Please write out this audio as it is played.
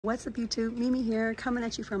What's up YouTube? Mimi here, coming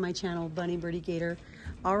at you from my channel, Bunny Birdie Gator.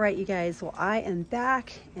 All right, you guys, well, I am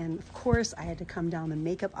back, and of course I had to come down the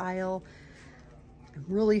makeup aisle. I'm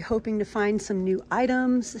really hoping to find some new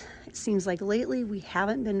items. It seems like lately we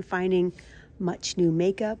haven't been finding much new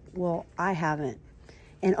makeup. Well, I haven't.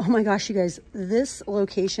 And oh my gosh, you guys, this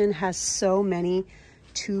location has so many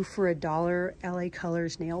 2 for $1 LA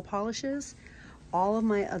Colors nail polishes. All of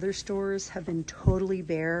my other stores have been totally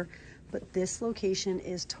bare, but this location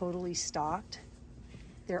is totally stocked.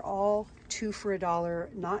 They're all 2 for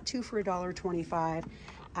 $1, not 2 for $1.25,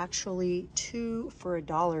 actually 2 for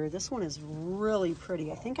 $1. This one is really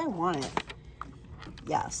pretty. I think I want it.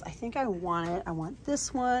 Yes, I think I want it. I want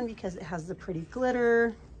this one because it has the pretty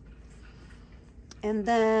glitter. And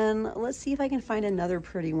then let's see if I can find another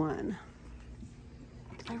pretty one.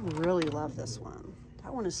 I really love this one.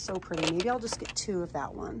 That one is so pretty. Maybe I'll just get 2 of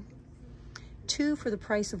that one. 2 for the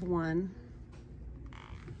price of 1.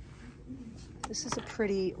 This is a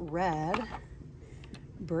pretty red.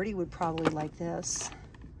 Birdie would probably like this.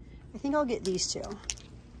 I think I'll get these 2.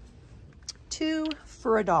 2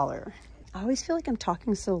 for $1. I always feel like I'm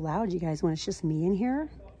talking so loud, you guys, when it's just me in here.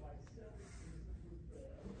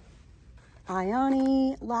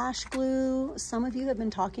 Ioni lash glue. Some of you have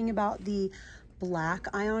been talking about the black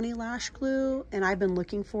Ioni lash glue, and I've been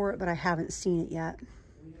looking for it, but I haven't seen it yet.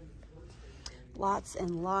 Lots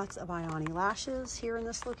and lots of Ioni lashes here in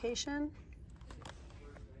this location.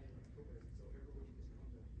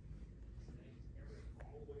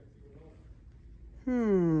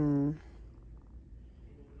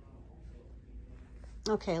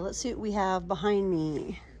 Okay, let's see what we have behind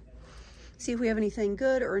me. See if we have anything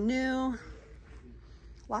good or new.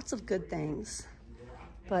 Lots of good things.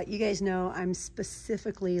 But you guys know I'm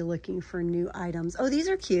specifically looking for new items. Oh, these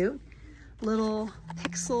are cute. Little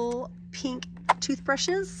pixel pink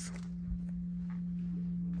toothbrushes.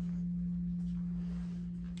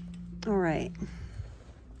 All right.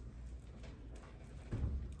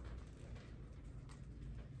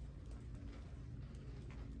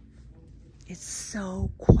 It's so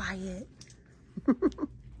quiet.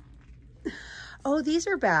 Oh, these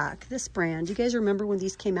are back. This brand. You guys remember when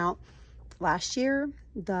these came out last year?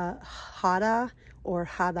 The Hada or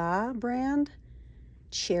Hada brand.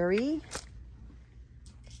 Cherry.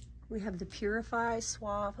 We have the Purify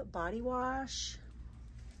Suave Body Wash.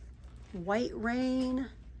 White Rain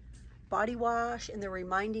Body Wash. And they're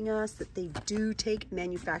reminding us that they do take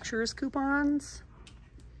manufacturer's coupons.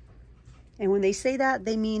 And when they say that,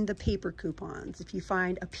 they mean the paper coupons. If you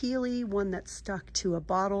find a peely, one that's stuck to a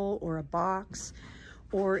bottle or a box,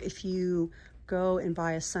 or if you go and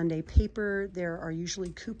buy a Sunday paper, there are usually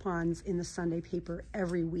coupons in the Sunday paper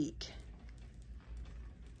every week.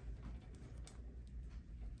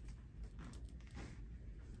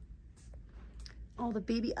 All the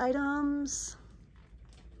baby items,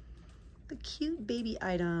 the cute baby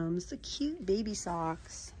items, the cute baby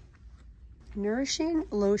socks. Nourishing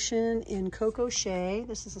lotion in Coco Shea.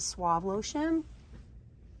 This is a Suave lotion.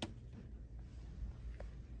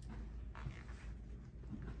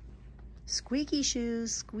 Squeaky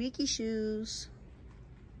shoes, squeaky shoes.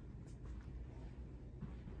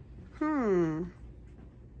 I'm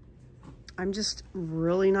just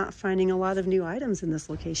really not finding a lot of new items in this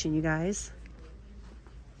location, you guys.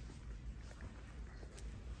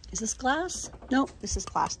 Is this glass? Nope, this is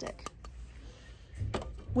plastic.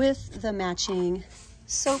 With the matching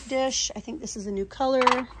soap dish. I think this is a new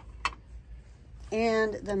color.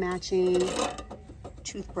 And the matching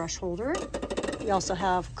toothbrush holder. We also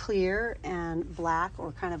have clear and black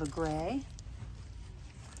or kind of a gray.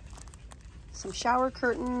 Some shower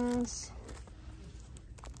curtains.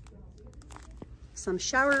 Some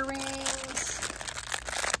shower rings.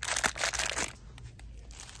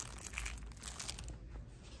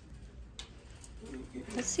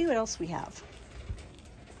 Let's see what else we have.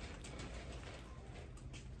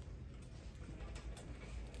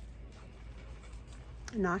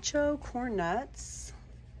 Nacho corn nuts,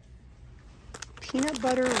 peanut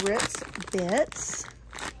butter Ritz bits,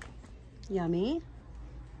 yummy.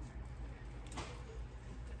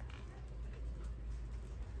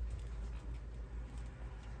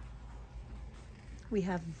 We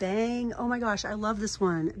have Bang, oh my gosh, I love this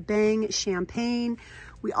one, Bang champagne.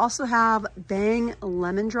 We also have Bang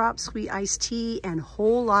lemon drop sweet iced tea and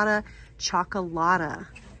whole lotta chocolata.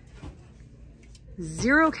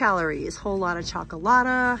 0 calories, whole lot of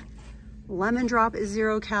chocolata. Lemon drop is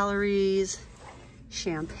 0 calories.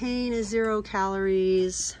 Champagne is 0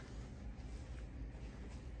 calories.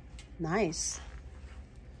 Nice.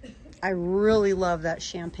 I really love that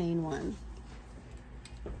champagne one.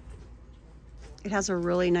 It has a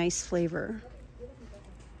really nice flavor.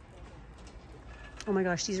 Oh my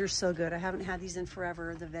gosh, these are so good. I haven't had these in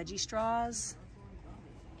forever. The veggie straws.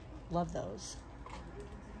 Love those.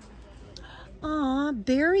 Aw,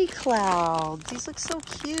 berry clouds. These look so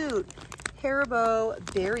cute.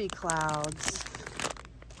 Haribo berry clouds.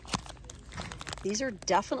 These are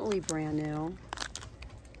definitely brand new.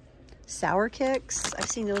 Sour Kicks. I've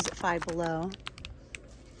seen those at Five Below.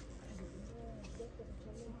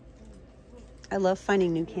 I love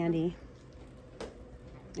finding new candy.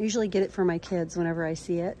 I usually get it for my kids whenever I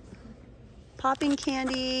see it. Popping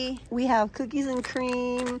candy. We have cookies and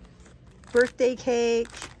cream, birthday cake.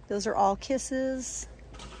 Those are all kisses.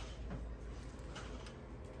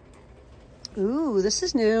 Ooh, this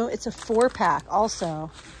is new. It's a 4-pack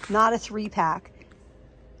also, not a 3-pack.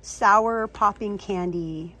 Sour popping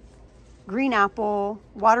candy, green apple,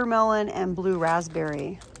 watermelon, and blue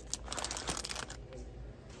raspberry.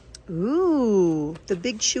 Ooh, the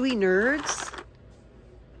big chewy nerds.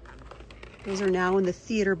 Those are now in the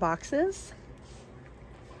theater boxes.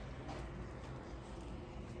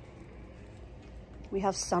 We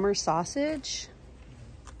have summer sausage.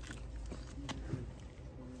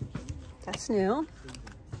 That's new.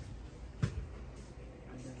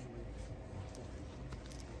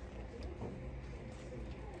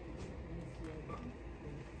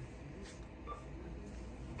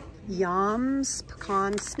 Yums,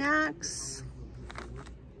 pecan snacks,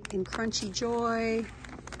 in Crunchy Joy,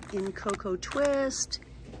 in Cocoa Twist,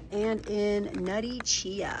 and in Nutty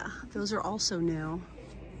Chia. Those are also new.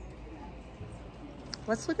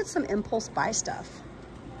 Let's look at some impulse buy stuff.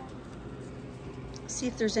 See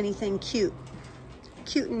if there's anything cute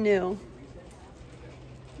and new.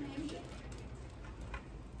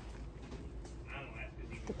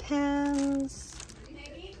 The pens.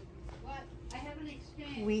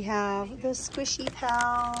 We have the Squishy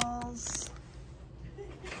Pals.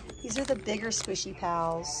 These are the bigger Squishy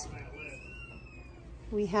Pals.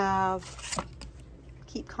 We have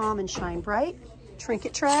Keep Calm and Shine Bright,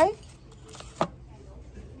 Trinket Tray,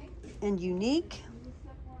 and Unique.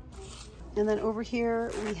 And then over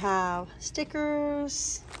here we have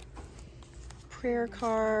stickers, prayer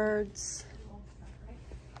cards,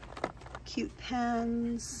 cute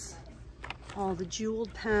pens, all the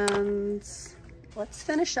jeweled pens. Let's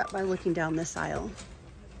finish up by looking down this aisle.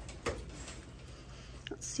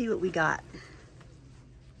 Let's see what we got.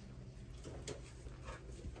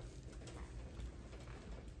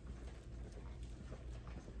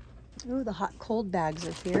 Ooh, the hot cold bags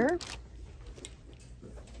are here.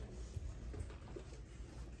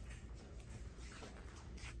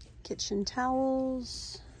 Kitchen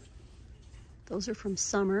towels. Those are from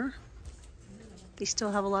summer. They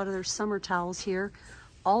still have a lot of their summer towels here.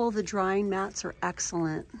 All of the drying mats are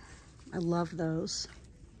excellent. I love those.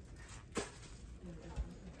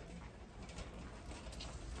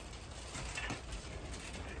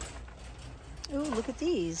 Ooh, look at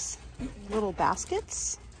these little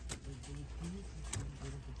baskets.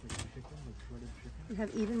 We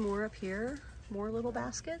have even more up here, more little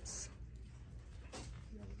baskets.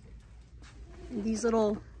 And these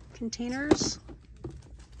little containers.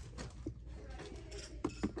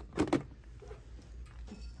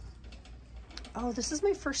 Oh, this is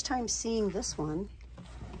my first time seeing this one.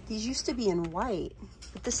 These used to be in white,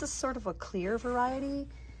 but this is sort of a clear variety.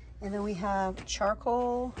 And then we have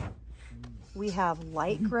charcoal, we have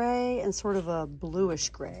light gray, and sort of a bluish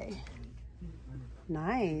gray.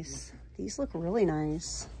 Nice. These look really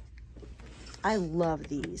nice. I love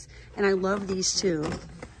these. And I love these too.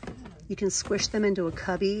 You can squish them into a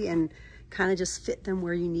cubby and kind of just fit them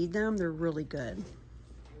where you need them. They're really good.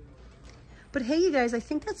 But hey, you guys, I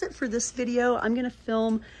think that's it for this video. I'm gonna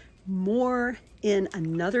film more in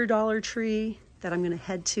another Dollar Tree that I'm gonna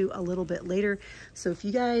head to a little bit later. So if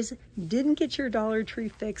you guys didn't get your Dollar Tree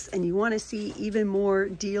fix and you wanna see even more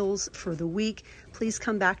deals for the week, please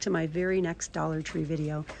come back to my very next Dollar Tree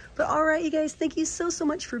video. But all right, you guys, thank you so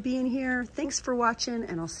much for being here. Thanks for watching,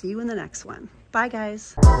 and I'll see you in the next one. Bye,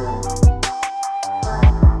 guys.